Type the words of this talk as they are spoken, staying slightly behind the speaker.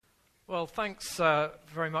Well, thanks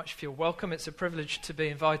very much for your welcome. It's a privilege to be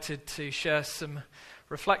invited to share some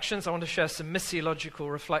reflections. I want to share some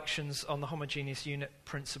missiological reflections on the homogeneous unit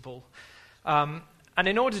principle. And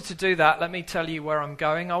in order to do that, let me tell you where I'm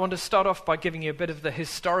going. I want to start off by giving you a bit of the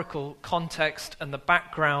historical context and the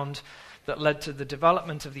background that led to the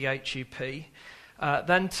development of the HUP.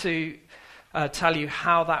 Then to tell you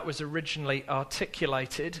how that was originally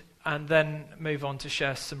articulated, and then move on to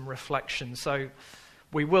share some reflections. So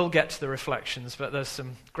we will get to the reflections, but there's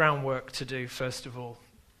some groundwork to do first of all.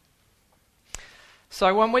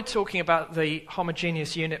 So when we're talking about the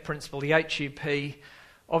homogeneous unit principle, the HUP,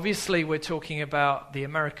 obviously we're talking about the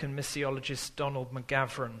American missiologist Donald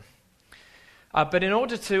McGavran. But in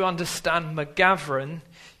order to understand McGavran,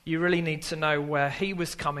 you really need to know where he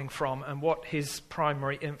was coming from and what his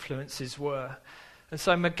primary influences were. And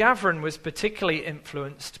so McGavran was particularly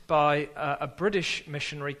influenced by a British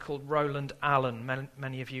missionary called Roland Allen.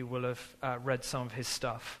 Many of you will have read some of his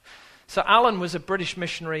stuff. So Allen was a British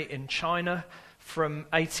missionary in China from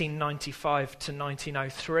 1895 to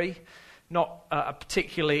 1903. Not a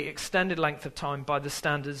particularly extended length of time by the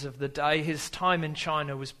standards of the day. His time in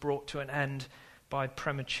China was brought to an end by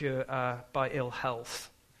ill health.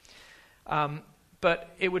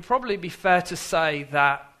 But it would probably be fair to say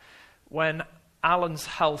that when Allen's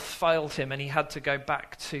health failed him and he had to go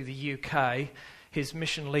back to the UK, his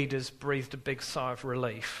mission leaders breathed a big sigh of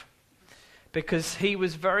relief, because he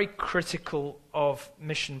was very critical of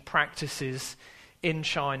mission practices in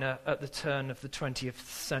China at the turn of the 20th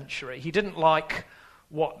century. He didn't like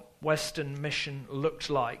what Western mission looked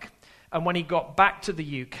like. And when he got back to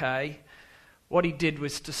the UK, what he did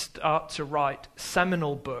was to start to write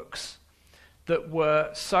seminal books that were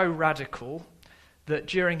so radical that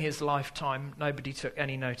during his lifetime, nobody took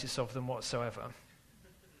any notice of them whatsoever.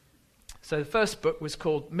 So the first book was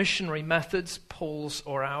called Missionary Methods, Paul's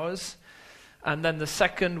or Ours. And then the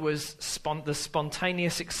second was The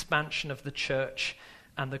Spontaneous Expansion of the Church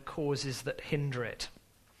and the Causes that Hinder It.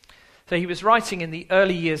 So he was writing in the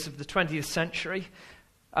early years of the 20th century.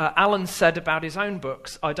 Allen said about his own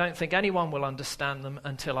books, "I don't think anyone will understand them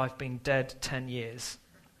until I've been dead 10 years.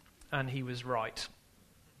 And he was right.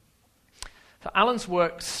 So Allen's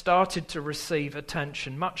work started to receive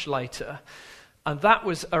attention much later, and that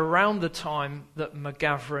was around the time that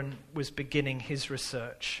McGavran was beginning his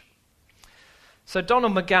research. So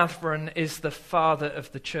Donald McGavran is the father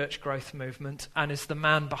of the church growth movement and is the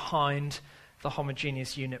man behind the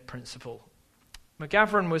homogeneous unit principle.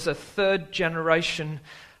 McGavran was a third-generation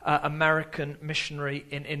American missionary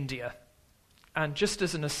in India. And just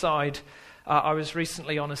as an aside, I was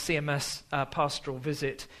recently on a CMS pastoral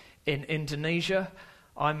visit in Indonesia.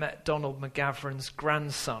 I met Donald McGavran's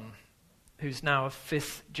grandson, who's now a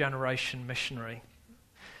fifth-generation missionary.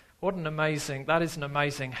 That is an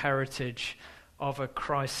amazing heritage of a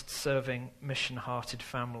Christ-serving, mission-hearted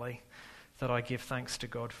family that I give thanks to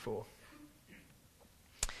God for.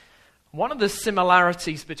 One of the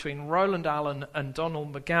similarities between Roland Allen and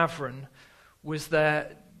Donald McGavran was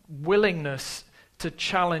their willingness to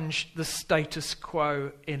challenge the status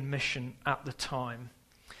quo in mission at the time.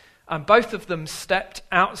 And both of them stepped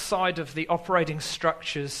outside of the operating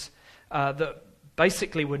structures that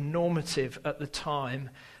basically were normative at the time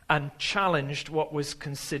and challenged what was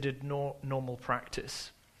considered normal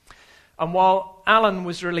practice. And while Allen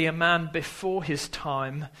was really a man before his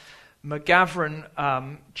time,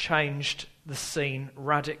 McGavran changed the scene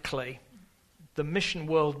radically. The mission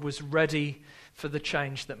world was ready for the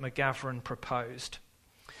change that McGavran proposed.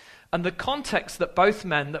 And the context that both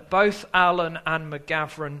Allen and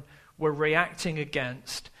McGavran were reacting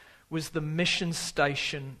against was the mission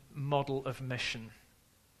station model of mission.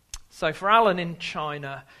 So for Allen in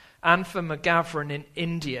China and for McGavran in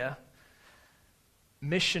India,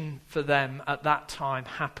 mission for them at that time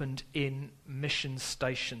happened in mission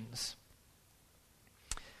stations.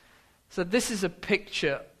 So this is a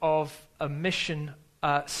picture of a mission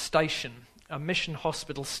station, a mission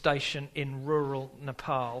hospital station in rural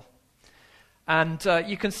Nepal. And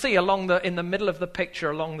you can see in the middle of the picture,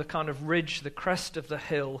 along the kind of ridge, the crest of the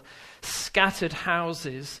hill, scattered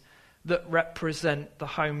houses that represent the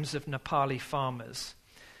homes of Nepali farmers.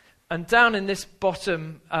 And down in this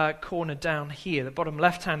bottom corner down here, the bottom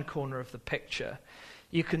left-hand corner of the picture,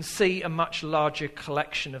 you can see a much larger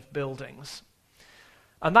collection of buildings.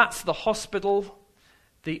 And that's the hospital,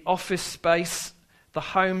 the office space, the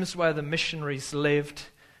homes where the missionaries lived,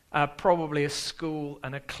 probably a school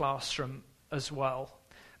and a classroom as well.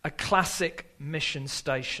 A classic mission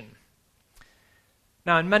station.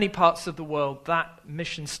 Now, in many parts of the world, that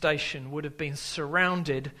mission station would have been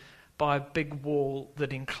surrounded by a big wall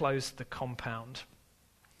that enclosed the compound.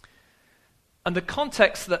 And the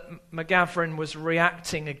context that McGavran was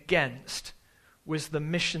reacting against was the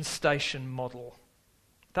mission station model.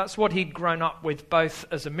 That's what he'd grown up with both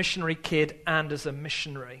as a missionary kid and as a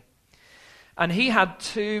missionary. And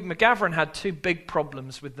McGavran had two big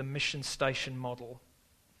problems with the mission station model.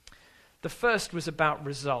 The first was about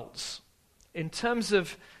results. In terms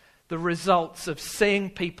of the results of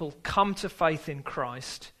seeing people come to faith in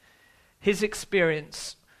Christ, his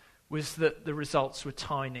experience was that the results were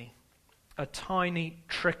tiny. A tiny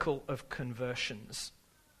trickle of conversions.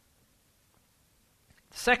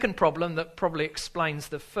 The second problem that probably explains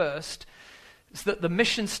the first is that the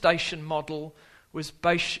mission station model was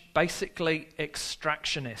basically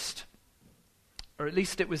extractionist. Or at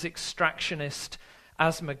least it was extractionist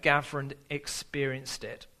as McGavran experienced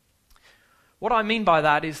it. What I mean by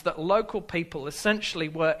that is that local people essentially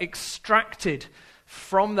were extracted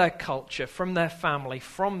from their culture, from their family,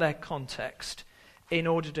 from their context, in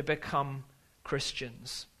order to become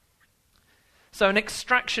Christians. So an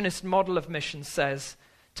extractionist model of mission says,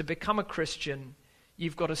 to become a Christian,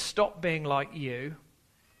 you've got to stop being like you,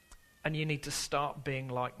 and you need to start being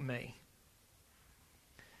like me.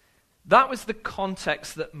 That was the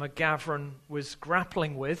context that McGavran was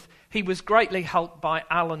grappling with. He was greatly helped by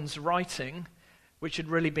Allen's writing, which had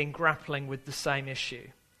really been grappling with the same issue.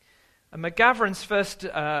 And McGavran's first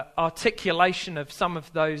articulation of some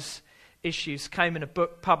of those issues came in a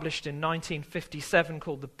book published in 1957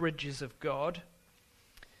 called The Bridges of God.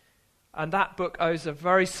 And that book owes a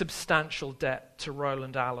very substantial debt to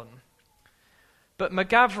Roland Allen. But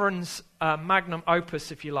McGavran's magnum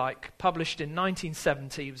opus, if you like, published in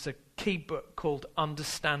 1970, was a key book called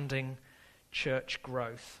Understanding Church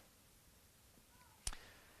Growth.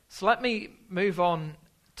 So let me move on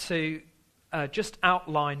to just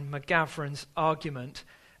outline McGavran's argument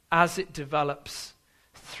as it develops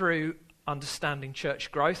through Understanding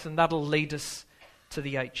Church Growth, and that'll lead us to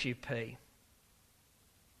the HUP.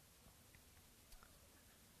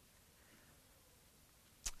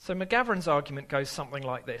 So McGavran's argument goes something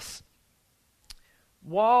like this.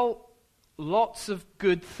 While lots of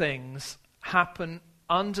good things happen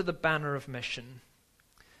under the banner of mission,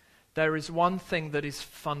 there is one thing that is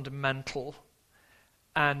fundamental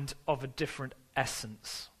and of a different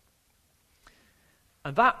essence.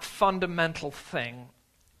 And that fundamental thing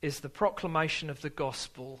is the proclamation of the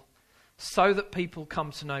gospel so that people come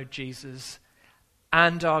to know Jesus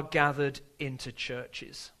and are gathered into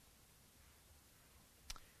churches.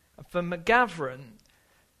 For McGavran,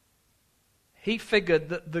 he figured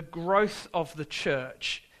that the growth of the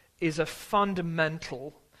church is a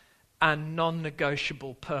fundamental and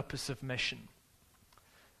non-negotiable purpose of mission.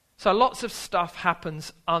 So lots of stuff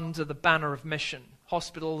happens under the banner of mission.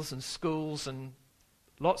 Hospitals and schools and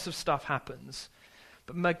lots of stuff happens.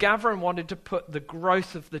 But McGavran wanted to put the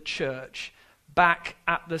growth of the church back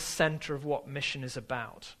at the center of what mission is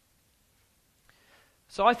about.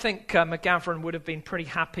 So I think McGavran would have been pretty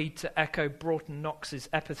happy to echo Broughton Knox's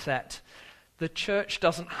epithet, the church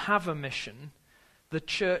doesn't have a mission, the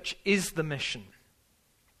church is the mission.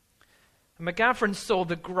 And McGavran saw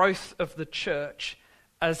the growth of the church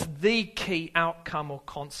as the key outcome or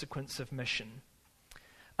consequence of mission.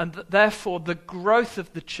 And that therefore the growth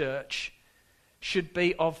of the church should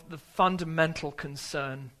be of the fundamental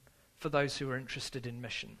concern for those who are interested in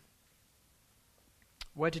mission.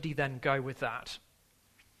 Where did he then go with that?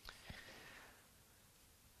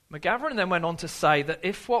 McGavran then went on to say that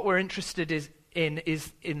if what we're interested is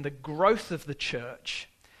in the growth of the church,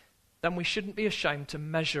 then we shouldn't be ashamed to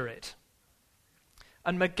measure it.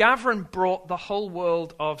 And McGavran brought the whole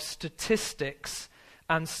world of statistics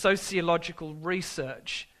and sociological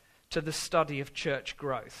research to the study of church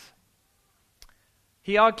growth.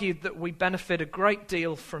 He argued that we benefit a great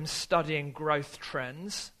deal from studying growth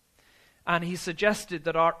trends, and he suggested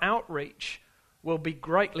that our outreach will be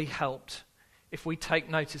greatly helped if we take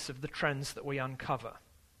notice of the trends that we uncover.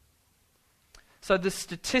 So the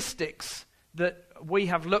statistics that we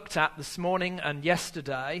have looked at this morning and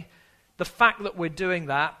yesterday, the fact that we're doing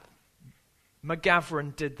that,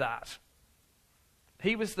 McGavran did that.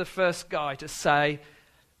 He was the first guy to say,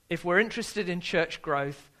 if we're interested in church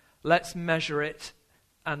growth, let's measure it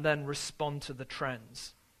and then respond to the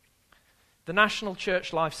trends. The National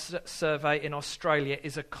Church Life Survey in Australia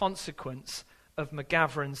is a consequence of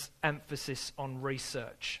McGavran's emphasis on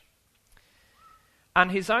research. And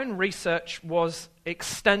his own research was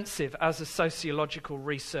extensive as a sociological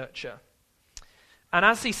researcher. And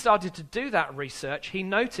as he started to do that research, he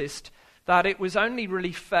noticed that it was only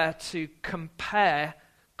really fair to compare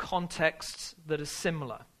contexts that are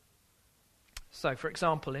similar. So, for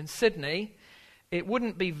example, in Sydney, it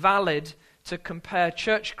wouldn't be valid to compare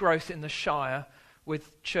church growth in the Shire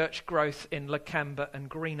with church growth in Lakemba and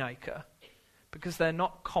Greenacre, because they're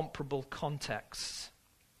not comparable contexts.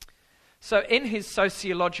 So in his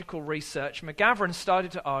sociological research, McGavran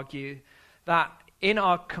started to argue that in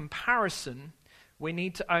our comparison, we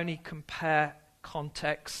need to only compare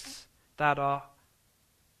contexts that are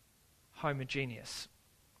homogeneous.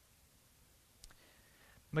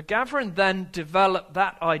 McGavran then developed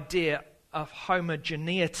that idea of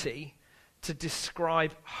homogeneity to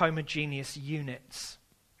describe homogeneous units.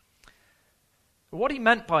 What he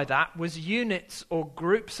meant by that was units or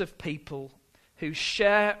groups of people who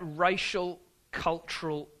share racial,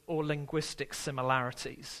 cultural, or linguistic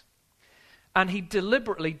similarities. And he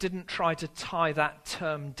deliberately didn't try to tie that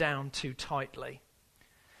term down too tightly.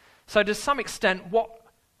 So to some extent, what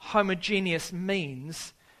homogeneous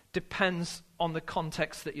means depends on the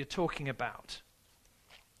context that you're talking about.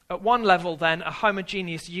 At one level, then, a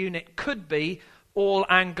homogeneous unit could be all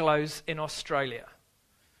Anglos in Australia.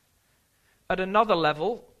 At another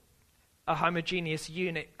level, a homogeneous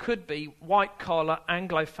unit could be white-collar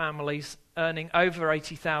Anglo families earning over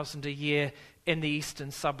 $80,000 a year in the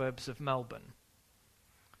eastern suburbs of Melbourne.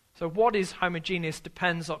 So what is homogeneous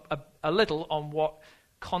depends a little on what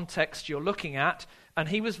context you're looking at, and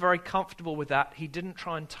he was very comfortable with that. He didn't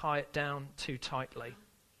try and tie it down too tightly.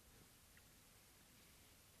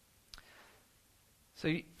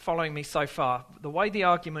 So following me so far, the way the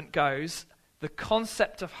argument goes, the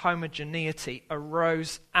concept of homogeneity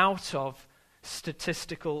arose out of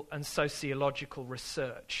statistical and sociological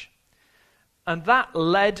research. And that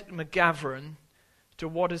led McGavran to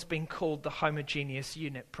what has been called the homogeneous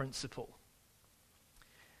unit principle.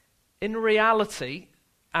 In reality,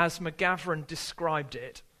 as McGavran described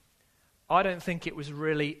it, I don't think it was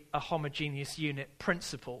really a homogeneous unit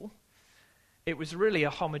principle. It was really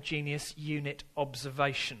a homogeneous unit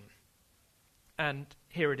observation. And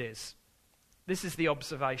here it is. This is the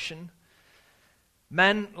observation.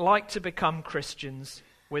 Men like to become Christians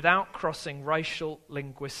without crossing racial,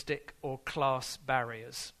 linguistic, or class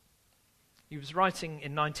barriers. He was writing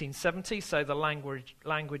in 1970, so the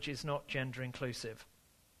language is not gender inclusive.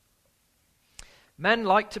 Men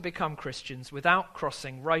like to become Christians without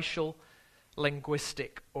crossing racial,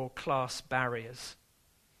 linguistic, or class barriers.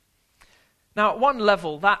 Now, at one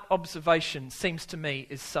level, that observation seems to me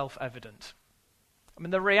is self-evident. I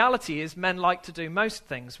mean, the reality is men like to do most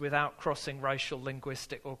things without crossing racial,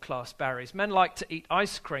 linguistic, or class barriers. Men like to eat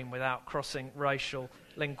ice cream without crossing racial,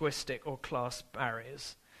 linguistic, or class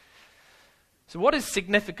barriers. So what is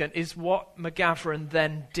significant is what McGavran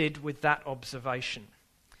then did with that observation.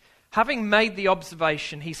 Having made the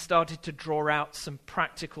observation, he started to draw out some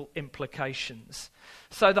practical implications.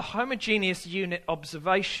 So the homogeneous unit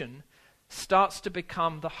observation starts to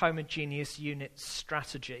become the homogeneous unit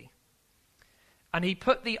strategy. And he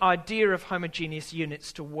put the idea of homogeneous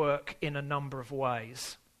units to work in a number of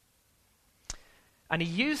ways. And he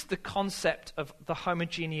used the concept of the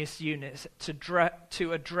homogeneous unit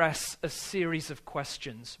to address a series of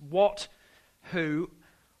questions. What, who,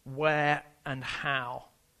 where, and how.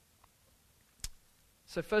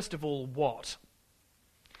 So first of all, what?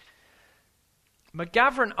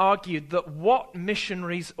 McGavran argued that what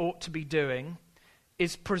missionaries ought to be doing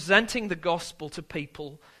is presenting the gospel to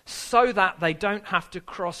people so that they don't have to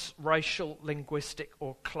cross racial, linguistic,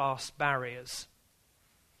 or class barriers.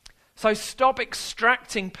 So stop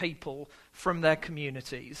extracting people from their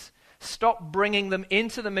communities. Stop bringing them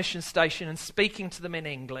into the mission station and speaking to them in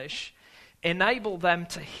English. Enable them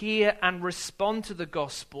to hear and respond to the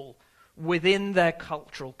gospel within their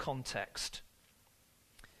cultural context.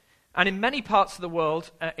 And in many parts of the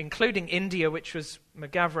world, including India, which was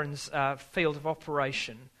McGavran's field of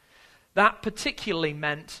operation, that particularly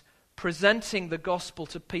meant presenting the gospel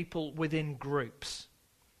to people within groups.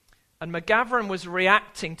 And McGavran was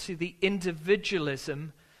reacting to the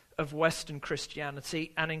individualism of Western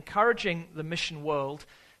Christianity and encouraging the mission world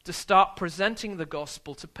to start presenting the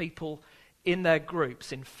gospel to people in their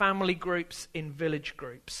groups, in family groups, in village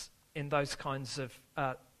groups, in those kinds of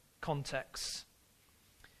contexts.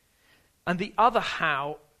 And the other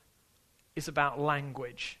how is about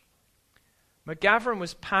language. McGavran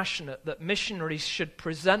was passionate that missionaries should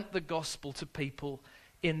present the gospel to people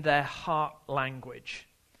in their heart language.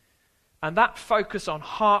 And that focus on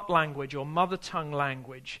heart language or mother tongue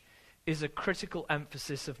language is a critical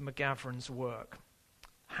emphasis of McGavran's work.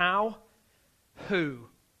 How? Who?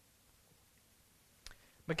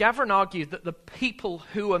 McGavran argued that the people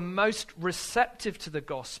who are most receptive to the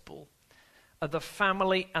gospel are the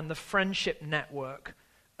family and the friendship network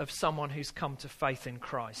of someone who's come to faith in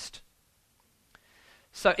Christ.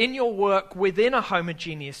 So in your work within a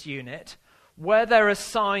homogeneous unit, Where there are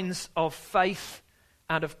signs of faith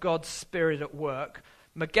and of God's Spirit at work,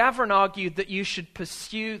 McGavran argued that you should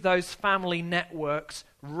pursue those family networks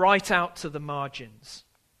right out to the margins.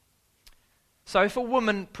 So if a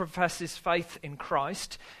woman professes faith in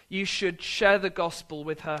Christ, you should share the gospel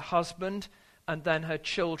with her husband, and then her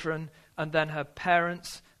children, and then her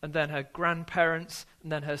parents, and then her grandparents,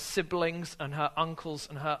 and then her siblings, and her uncles,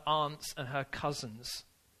 and her aunts, and her cousins.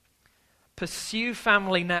 Pursue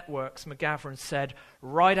family networks, McGavran said,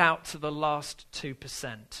 right out to the last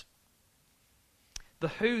 2%. The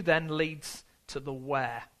who then leads to the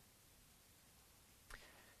where.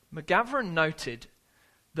 McGavran noted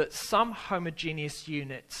that some homogeneous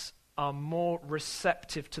units are more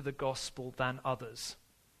receptive to the gospel than others.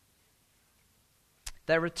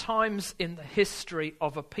 There are times in the history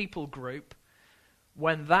of a people group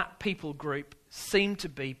when that people group seemed to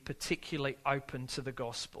be particularly open to the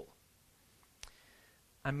gospel.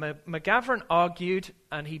 And McGavran argued,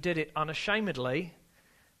 and he did it unashamedly,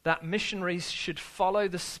 that missionaries should follow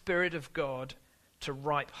the Spirit of God to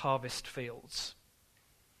ripe harvest fields.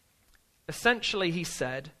 Essentially, he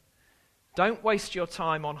said, don't waste your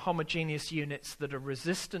time on homogeneous units that are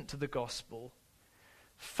resistant to the gospel.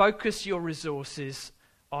 Focus your resources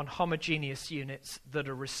on homogeneous units that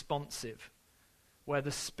are responsive, where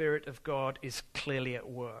the Spirit of God is clearly at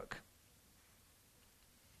work.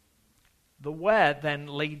 The where then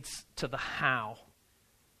leads to the how.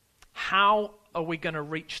 How are we going to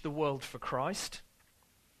reach the world for Christ?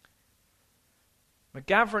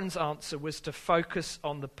 McGavran's answer was to focus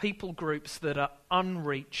on the people groups that are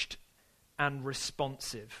unreached and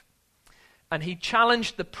responsive. And he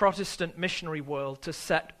challenged the Protestant missionary world to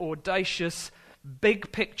set audacious,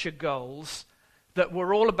 big picture goals that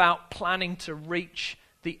were all about planning to reach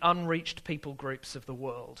the unreached people groups of the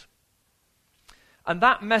world. And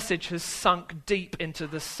that message has sunk deep into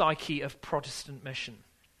the psyche of Protestant mission.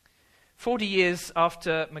 40 years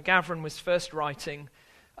after McGavran was first writing,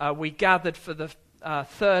 we gathered for the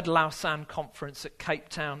third Lausanne conference at Cape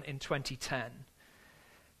Town in 2010.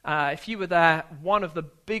 If you were there, one of the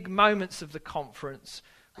big moments of the conference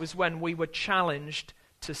was when we were challenged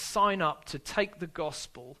to sign up to take the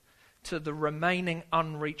gospel to the remaining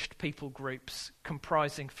unreached people groups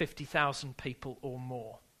comprising 50,000 people or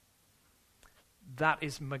more. That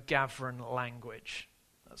is McGavran language.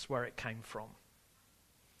 That's where it came from.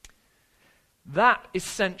 That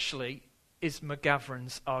essentially is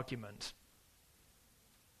McGavran's argument.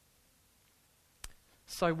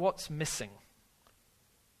 So what's missing?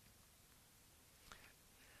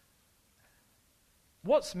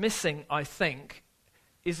 What's missing, I think,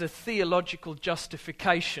 is a theological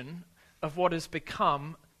justification of what has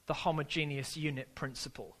become the homogeneous unit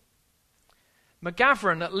principle.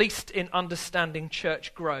 McGavran, at least in understanding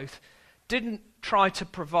church growth, didn't try to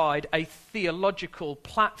provide a theological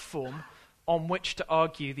platform on which to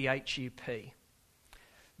argue the HUP.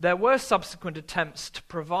 There were subsequent attempts to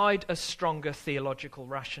provide a stronger theological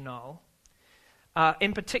rationale.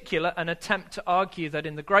 In particular, an attempt to argue that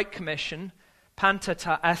in the Great Commission, Panta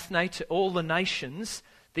ta ethne, to all the nations,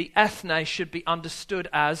 the ethne should be understood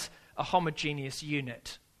as a homogeneous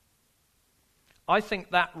unit. I think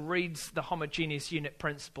that reads the homogeneous unit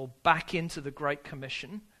principle back into the Great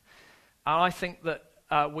Commission. And I think that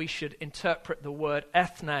we should interpret the word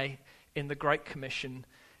ethne in the Great Commission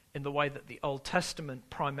in the way that the Old Testament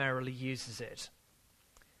primarily uses it.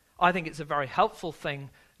 I think it's a very helpful thing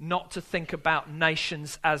not to think about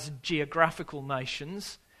nations as geographical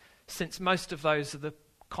nations, since most of those are the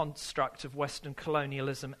construct of Western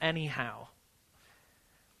colonialism anyhow.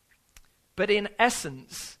 But in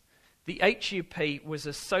essence, the HUP was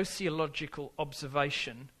a sociological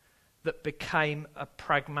observation that became a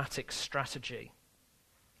pragmatic strategy.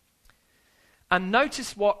 And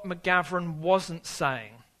notice what McGavran wasn't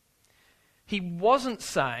saying. He wasn't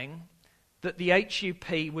saying that the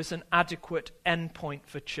HUP was an adequate endpoint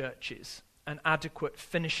for churches, an adequate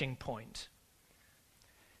finishing point.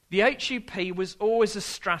 The HUP was always a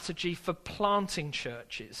strategy for planting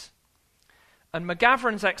churches. And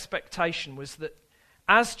McGavran's expectation was that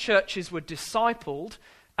as churches were discipled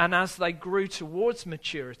and as they grew towards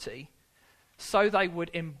maturity, so they would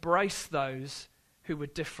embrace those who were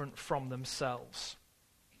different from themselves.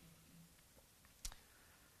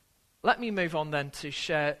 Let me move on then to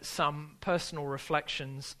share some personal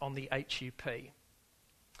reflections on the HUP.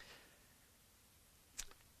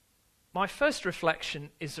 My first reflection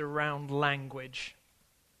is around language.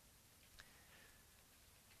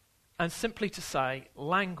 And simply to say,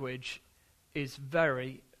 language is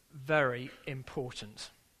very, very important.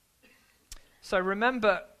 So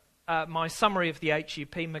remember my summary of the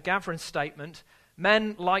HUP, McGavran's statement,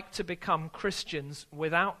 Men like to become Christians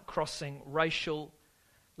without crossing racial,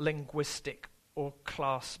 linguistic, or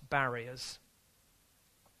class barriers.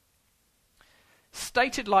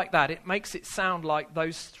 Stated like that, it makes it sound like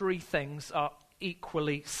those three things are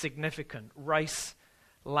equally significant: race,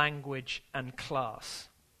 language, and class.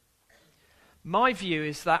 My view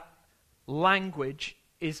is that language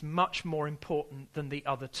is much more important than the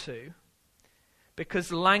other two,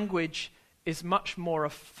 because language is much more a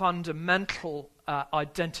fundamental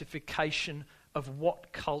identification of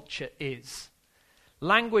what culture is.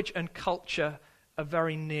 Language and culture are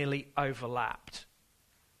very nearly overlapped.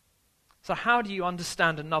 So how do you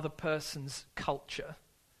understand another person's culture?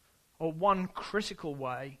 Or one critical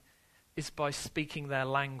way is by speaking their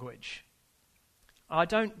language. I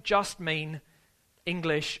don't just mean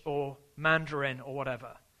English or Mandarin or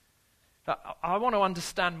whatever. I want to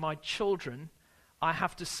understand my children. I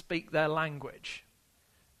have to speak their language.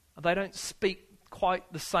 They don't speak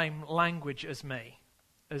quite the same language as me,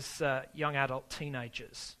 as young adult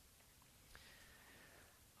teenagers.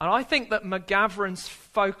 And I think that McGavran's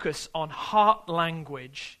focus on heart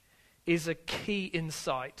language is a key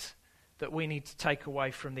insight that we need to take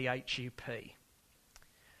away from the HUP.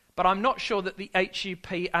 But I'm not sure that the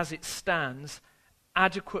HUP as it stands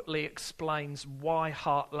adequately explains why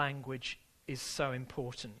heart language is so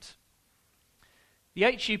important. The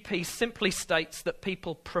HUP simply states that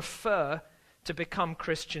people prefer to become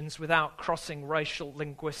Christians without crossing racial,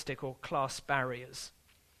 linguistic, or class barriers.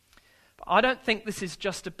 But I don't think this is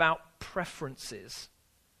just about preferences.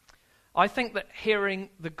 I think that hearing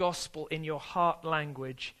the gospel in your heart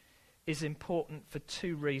language is important for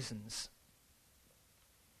two reasons.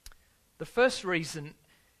 The first reason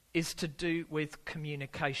is to do with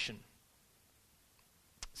communication.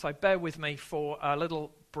 So bear with me for a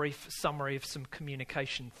little brief summary of some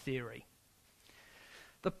communication theory.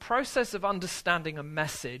 The process of understanding a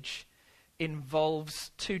message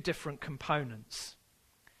involves two different components.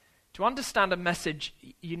 To understand a message,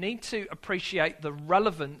 you need to appreciate the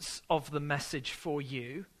relevance of the message for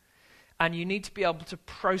you, and you need to be able to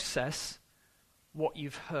process what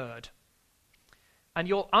you've heard. And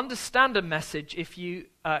you'll understand a message if you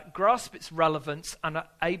grasp its relevance and are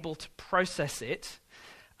able to process it.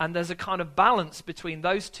 And there's a kind of balance between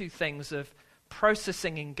those two things of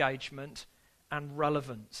processing engagement and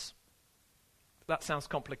relevance. That sounds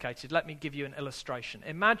complicated. Let me give you an illustration.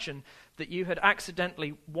 Imagine that you had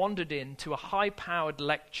accidentally wandered into a high-powered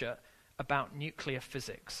lecture about nuclear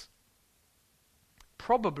physics.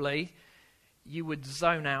 Probably you would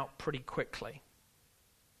zone out pretty quickly.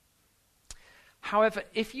 However,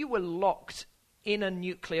 if you were locked in a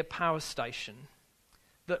nuclear power station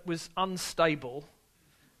that was unstable,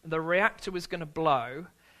 the reactor was going to blow,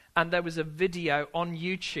 and there was a video on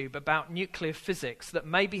YouTube about nuclear physics that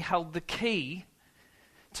maybe held the key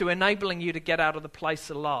to enabling you to get out of the place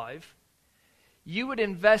alive, you would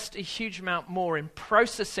invest a huge amount more in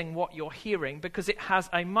processing what you're hearing because it has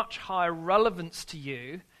a much higher relevance to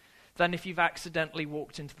you than if you've accidentally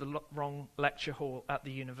walked into the wrong lecture hall at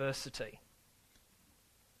the university.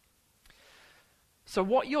 So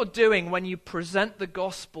what you're doing when you present the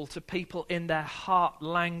gospel to people in their heart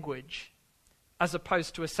language, as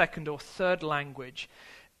opposed to a second or third language,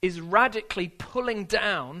 is radically pulling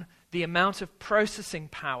down the amount of processing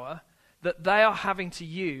power that they are having to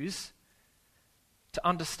use to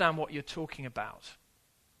understand what you're talking about.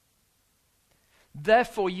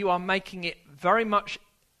 Therefore, you are making it very much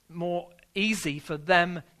more easy for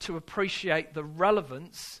them to appreciate the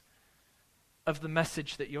relevance of the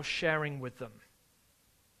message that you're sharing with them.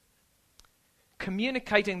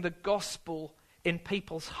 Communicating the gospel in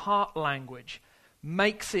people's heart language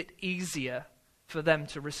makes it easier for them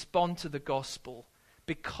to respond to the gospel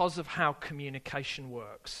because of how communication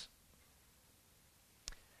works.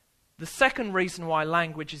 The second reason why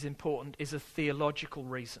language is important is a theological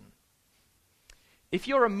reason. If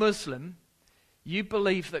you're a Muslim, you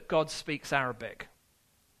believe that God speaks Arabic,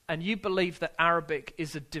 and you believe that Arabic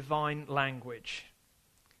is a divine language.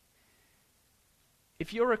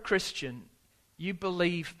 If you're a Christian, you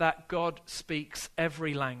believe that God speaks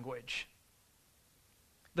every language.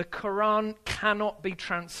 The Quran cannot be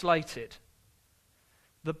translated.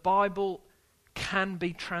 The Bible can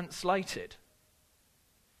be translated.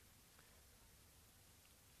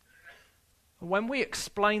 When we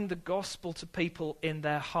explain the gospel to people in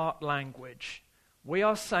their heart language, we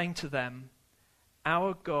are saying to them,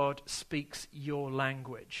 our God speaks your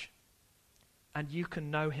language, and you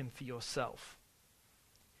can know him for yourself.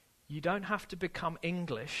 You don't have to become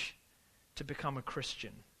English to become a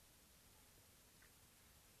Christian.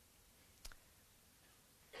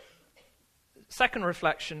 Second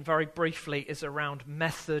reflection, very briefly, is around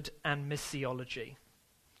method and missiology.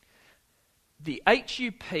 The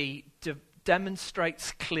HUP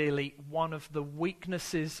demonstrates clearly one of the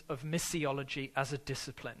weaknesses of missiology as a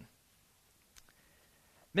discipline.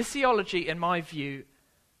 Missiology, in my view,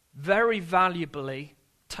 very valuably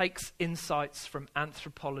takes insights from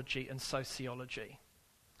anthropology and sociology.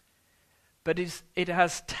 But it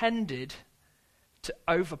has tended to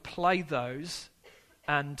overplay those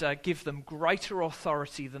and give them greater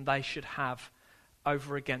authority than they should have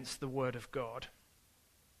over against the Word of God.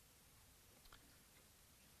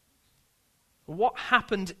 What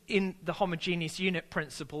happened in the homogeneous unit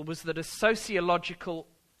principle was that a sociological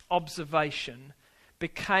observation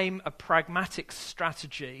became a pragmatic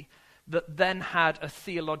strategy that then had a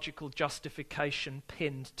theological justification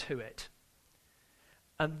pinned to it.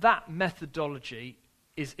 And that methodology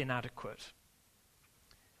is inadequate.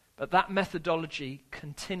 But that methodology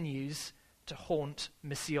continues to haunt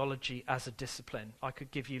missiology as a discipline. I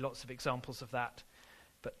could give you lots of examples of that,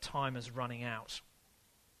 but time is running out.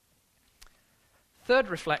 Third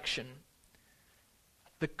reflection,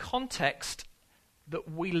 the context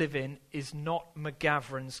that we live in is not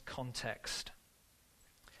McGavran's context.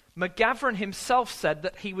 McGavran himself said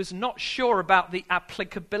that he was not sure about the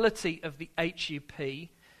applicability of the HUP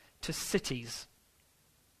to cities.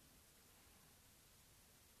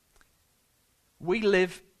 We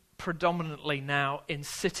live predominantly now in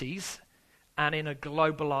cities and in a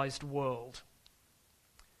globalized world.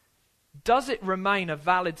 Does it remain a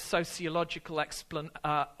valid sociological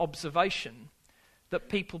observation that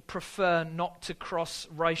people prefer not to cross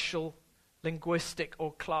racial, linguistic,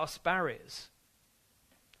 or class barriers?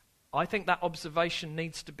 I think that observation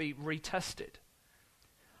needs to be retested.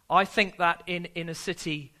 I think that in a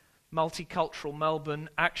city, multicultural Melbourne,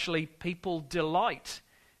 actually people delight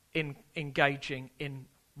in engaging in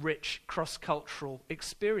rich cross-cultural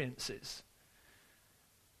experiences.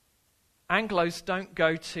 Anglos don't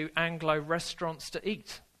go to Anglo restaurants to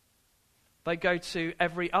eat. They go to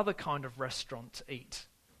every other kind of restaurant to eat.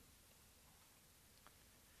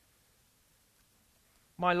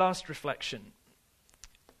 My last reflection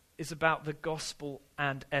is about the gospel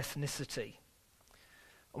and ethnicity.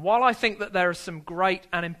 While I think that there are some great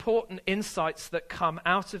and important insights that come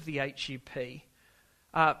out of the HUP,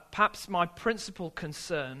 perhaps my principal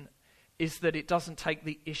concern is that it doesn't take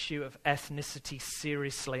the issue of ethnicity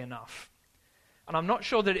seriously enough. And I'm not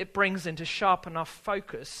sure that it brings into sharp enough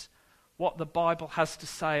focus what the Bible has to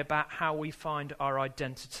say about how we find our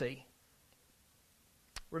identity.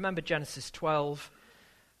 Remember Genesis 12,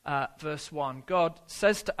 verse 1. God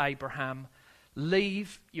says to Abraham,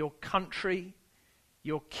 "Leave your country,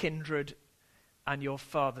 your kindred, and your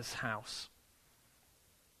father's house."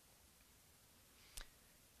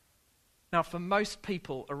 Now, for most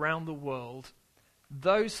people around the world,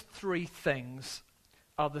 those three things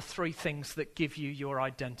are the three things that give you your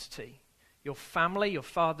identity. Your family, your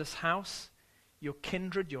father's house, your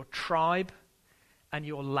kindred, your tribe, and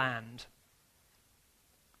your land.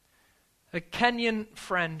 A Kenyan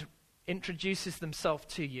friend introduces themselves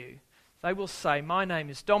to you. They will say, "My name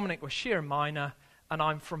is Dominic Washira Minor, and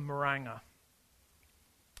I'm from Moranga."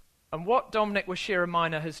 And what Dominic Washira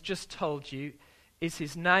Minor has just told you is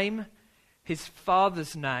his name, his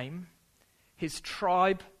father's name, his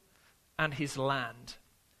tribe, and his land.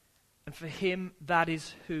 And for him, that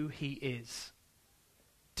is who he is,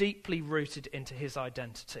 deeply rooted into his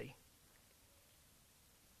identity.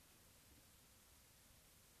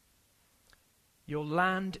 Your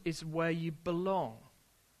land is where you belong.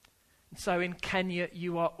 And so in Kenya,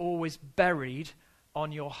 you are always buried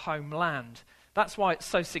on your homeland. That's why it's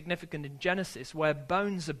so significant in Genesis, where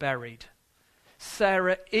bones are buried.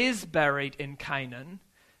 Sarah is buried in Canaan.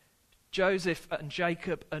 Joseph and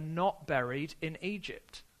Jacob are not buried in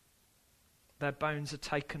Egypt. Their bones are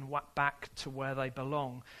taken back to where they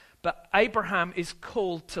belong. But Abraham is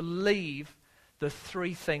called to leave the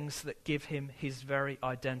three things that give him his very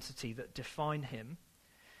identity, that define him.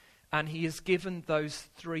 And he is given those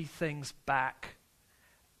three things back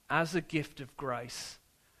as a gift of grace,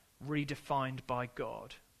 redefined by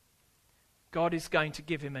God. God is going to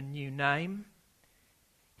give him a new name.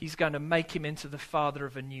 He's going to make him into the father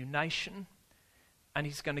of a new nation. And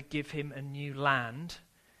he's going to give him a new land.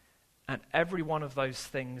 And every one of those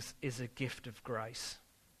things is a gift of grace.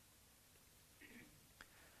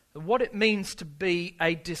 What it means to be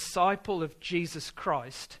a disciple of Jesus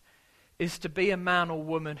Christ is to be a man or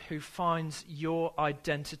woman who finds your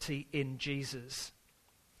identity in Jesus.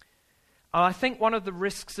 And I think one of the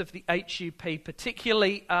risks of the HUP,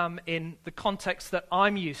 particularly in the context that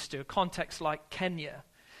I'm used to, a context like Kenya,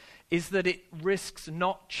 is that it risks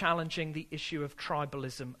not challenging the issue of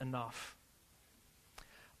tribalism enough.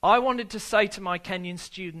 I wanted to say to my Kenyan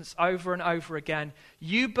students over and over again,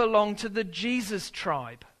 you belong to the Jesus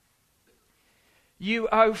tribe. You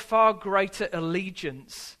owe far greater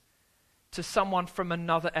allegiance to someone from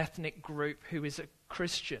another ethnic group who is a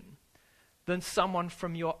Christian than someone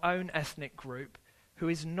from your own ethnic group who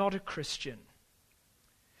is not a Christian.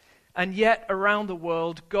 And yet, around the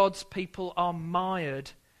world, God's people are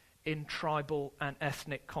mired in tribal and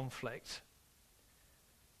ethnic conflict.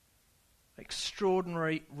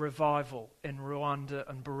 Extraordinary revival in Rwanda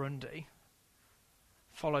and Burundi,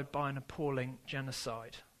 followed by an appalling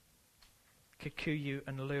genocide. Kikuyu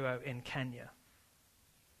and Luo in Kenya.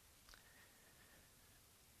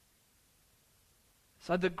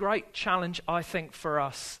 So the great challenge, I think, for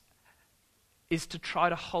us is to try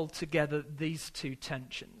to hold together these two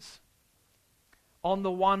tensions. On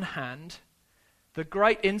the one hand, the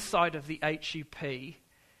great insight of the HUP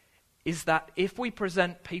is that if we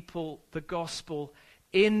present people the gospel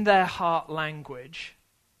in their heart language,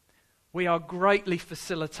 we are greatly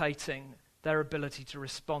facilitating their ability to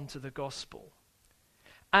respond to the gospel.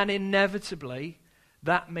 And inevitably,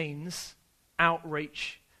 that means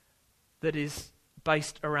outreach that is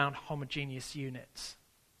based around homogeneous units.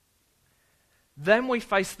 Then we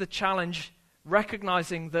face the challenge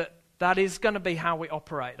recognizing that that is going to be how we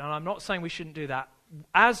operate. And I'm not saying we shouldn't do that.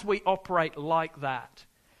 As we operate like that,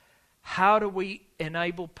 how do we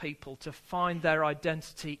enable people to find their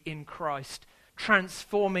identity in Christ,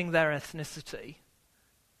 transforming their ethnicity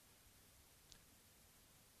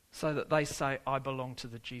so that they say, I belong to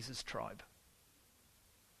the Jesus tribe?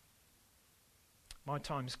 My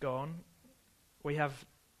time's gone. We have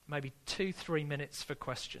maybe 2-3 minutes for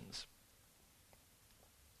questions.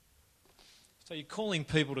 So you're calling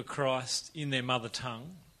people to Christ in their mother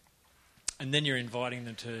tongue, and then you're inviting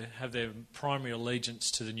them to have their primary allegiance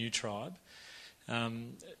to the new tribe.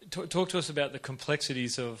 Talk to us about the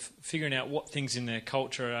complexities of figuring out what things in their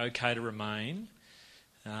culture are okay to remain,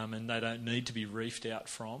 and they don't need to be reefed out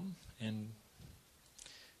from, and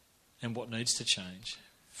what needs to change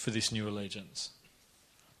for this new allegiance.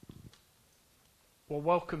 Well,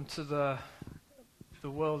 welcome to the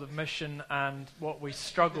world of mission and what we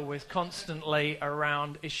struggle with constantly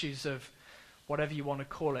around issues of whatever you want to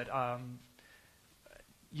call it.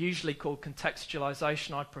 Usually called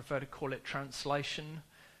contextualization. I prefer to call it translation.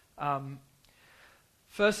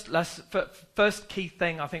 First key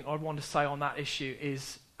thing I think I want to say on that issue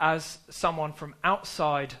is, as someone from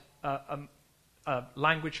outside a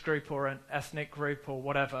language group or an ethnic group or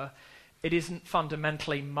whatever, it isn't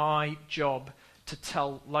fundamentally my job to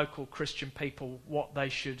tell local Christian people what they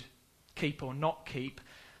should keep or not keep.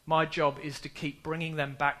 My job is to keep bringing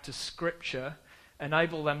them back to Scripture,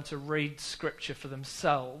 enable them to read Scripture for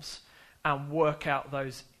themselves and work out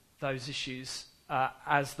those issues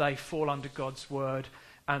as they fall under God's Word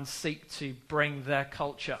and seek to bring their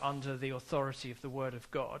culture under the authority of the Word of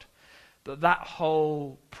God. But that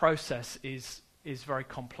whole process is very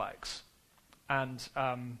complex. And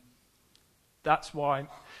that's why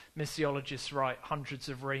missiologists write hundreds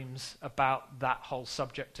of reams about that whole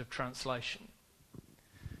subject of translation.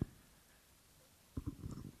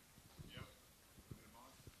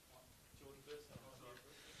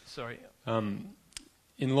 Sorry.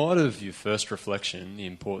 In light of your first reflection, the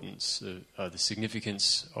importance, the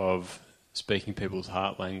significance of speaking people's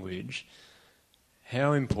heart language,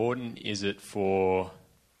 how important is it for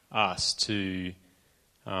us to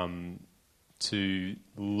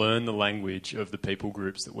learn the language of the people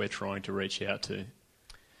groups that we're trying to reach out to?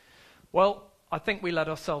 Well, I think we let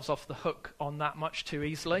ourselves off the hook on that much too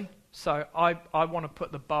easily. So I want to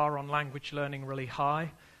put the bar on language learning really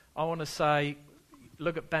high. I want to say,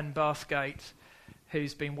 look at Ben Bathgate,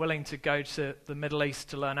 who's been willing to go to the Middle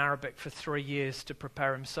East to learn Arabic for 3 years to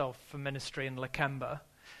prepare himself for ministry in Lakemba.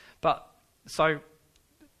 So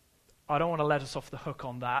I don't want to let us off the hook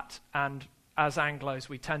on that. And as Anglos,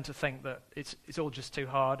 we tend to think that it's all just too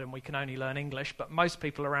hard and we can only learn English. But most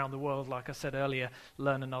people around the world, like I said earlier,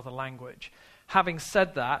 learn another language. Having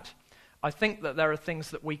said that, I think that there are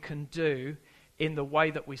things that we can do in the way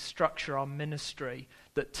that we structure our ministry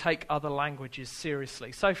that take other languages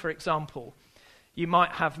seriously. So, for example, you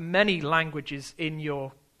might have many languages in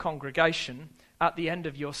your congregation. At the end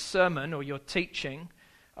of your sermon or your teaching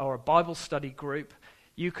or a Bible study group,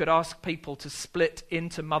 you could ask people to split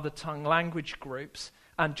into mother tongue language groups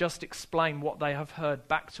and just explain what they have heard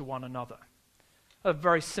back to one another. A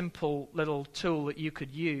very simple little tool that you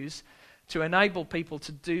could use to enable people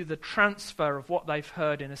to do the transfer of what they've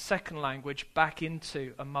heard in a second language back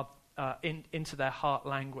into into their heart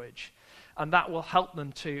language. and that will help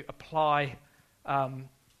them to apply the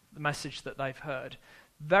message that they've heard.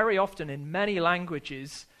 Very often in many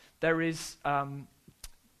languages, there is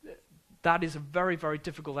that is a very, very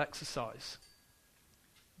difficult exercise,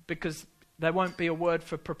 because there won't be a word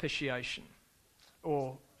for propitiation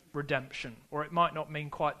or redemption, or it might not mean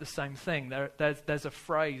quite the same thing. There's a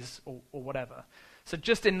phrase or whatever. So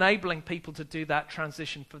just enabling people to do that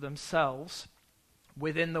transition for themselves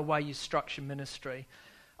within the way you structure ministry,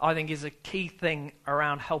 I think, is a key thing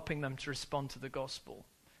around helping them to respond to the gospel.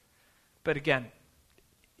 But again,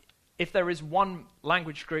 if there is one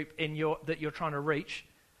language group that you're trying to reach,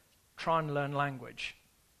 try and learn language.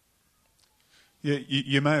 Yeah,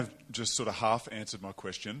 you may have just sort of half answered my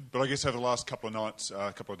question, but I guess over the last couple of nights,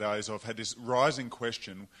 couple of days, I've had this rising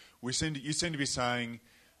question. You seem to be saying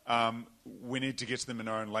we need to get to them in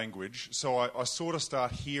our own language. So I sort of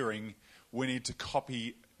start hearing we need to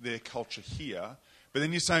copy their culture here. But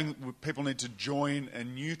then you're saying people need to join a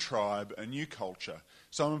new tribe, a new culture.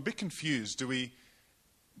 So I'm a bit confused. Do we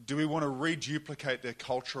want to reduplicate their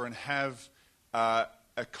culture and have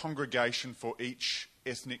a congregation for each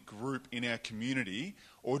ethnic group in our community,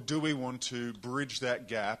 or do we want to bridge that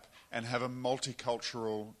gap and have a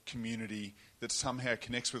multicultural community that somehow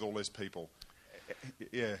connects with all these people?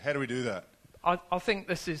 Yeah, how do we do that? I think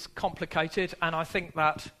this is complicated, and I think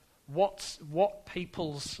that what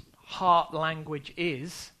people's heart language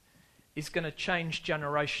is going to change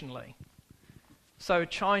generationally. So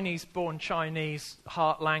Chinese-born Chinese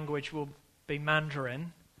heart language will be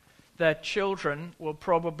Mandarin. Their children will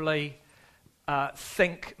probably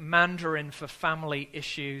think Mandarin for family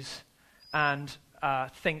issues and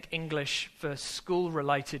think English for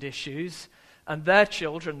school-related issues. And their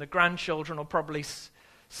children, the grandchildren, will probably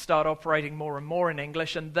start operating more and more in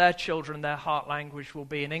English, and their children, their heart language will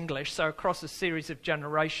be in English. So across a series of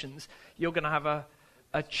generations, you're going to have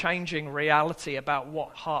a changing reality about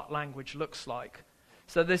what heart language looks like.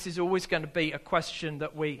 So this is always going to be a question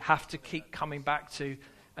that we have to keep coming back to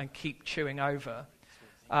and keep chewing over.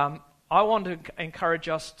 I want to encourage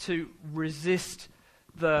us to resist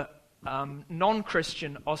the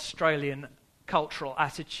non-Christian Australian cultural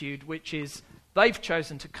attitude, which is they've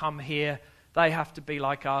chosen to come here, they have to be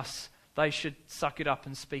like us, they should suck it up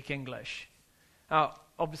and speak English. Now,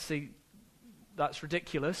 obviously, that's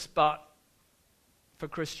ridiculous, but for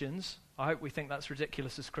Christians, I hope we think that's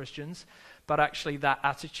ridiculous as Christians, but actually that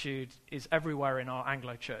attitude is everywhere in our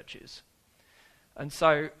Anglo churches. And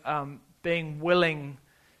so being willing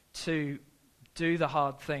to do the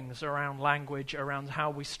hard things around language, around how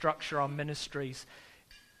we structure our ministries,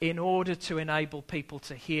 in order to enable people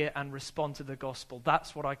to hear and respond to the gospel,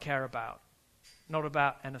 that's what I care about, not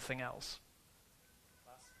about anything else.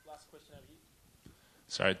 Last question over here.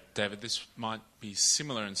 Sorry, David, this might be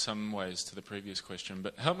similar in some ways to the previous question,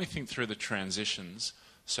 but help me think through the transitions.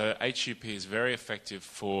 So HUP is very effective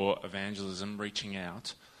for evangelism, reaching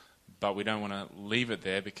out, but we don't want to leave it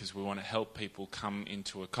there because we want to help people come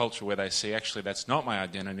into a culture where they see, actually, that's not my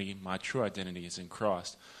identity, my true identity is in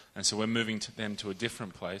Christ. And so we're moving them to a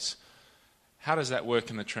different place. How does that work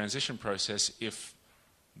in the transition process if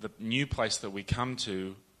the new place that we come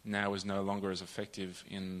to now is no longer as effective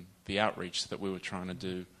in the outreach that we were trying to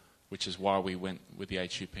do, which is why we went with the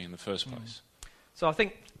HUP in the first place? So I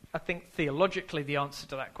think theologically the answer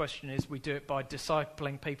to that question is we do it by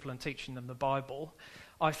discipling people and teaching them the Bible.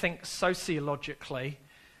 I think sociologically,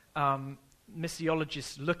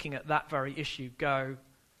 missiologists looking at that very issue go,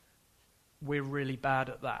 we're really bad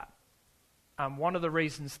at that. And one of the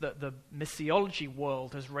reasons that the missiology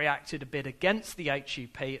world has reacted a bit against the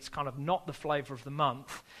HUP, it's kind of not the flavour of the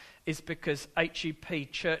month, is because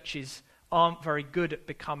HUP churches aren't very good at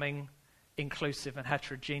becoming inclusive and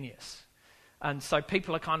heterogeneous. And so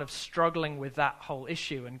people are kind of struggling with that whole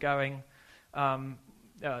issue and going, in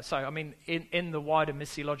the wider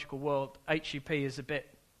missiological world, HUP is a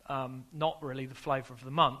bit not really the flavour of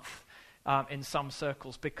the month in some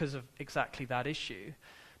circles because of exactly that issue.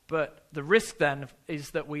 But the risk then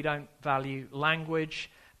is that we don't value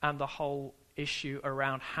language and the whole issue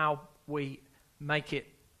around how we make it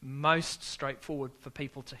most straightforward for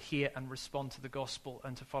people to hear and respond to the gospel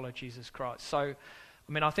and to follow Jesus Christ. So,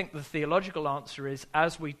 I think the theological answer is,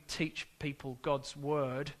 as we teach people God's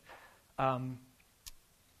word and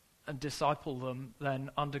disciple them, then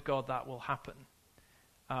under God that will happen.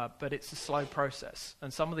 But it's a slow process,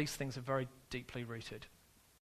 and some of these things are very deeply rooted.